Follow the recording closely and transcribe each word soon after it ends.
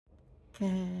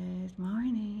Good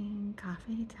morning,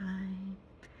 coffee time.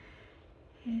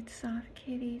 It's soft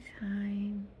kitty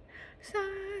time.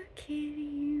 Soft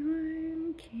kitty,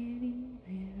 warm kitty,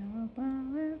 little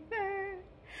ball of fur.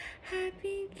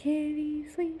 Happy kitty,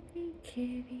 sleepy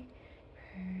kitty,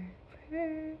 purr,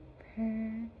 purr,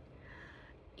 purr.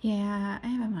 Yeah, I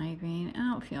have a migraine. I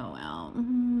don't feel well.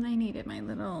 I needed my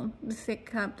little sick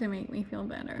cup to make me feel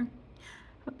better.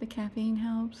 Hope the caffeine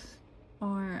helps,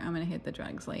 or I'm gonna hit the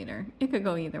drugs later. It could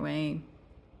go either way.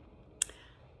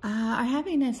 Our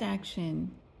happiness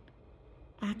action.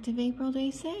 Active April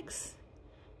Day 6.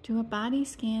 Do a body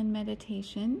scan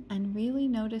meditation and really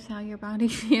notice how your body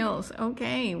feels.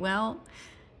 Okay, well,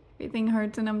 everything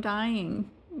hurts and I'm dying.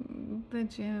 The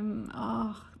gym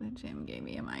gave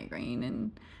me a migraine,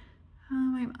 and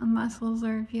my muscles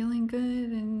are feeling good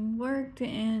and worked,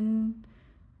 and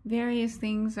various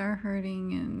things are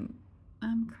hurting, and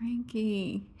I'm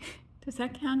cranky. Does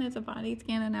that count as a body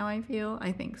scan of how I feel?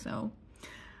 I think so.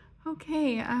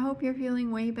 Okay, I hope you're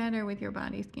feeling way better with your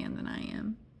body scan than I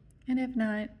am. And if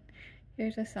not,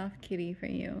 here's a soft kitty for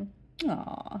you.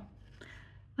 Aww.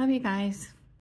 Love you guys.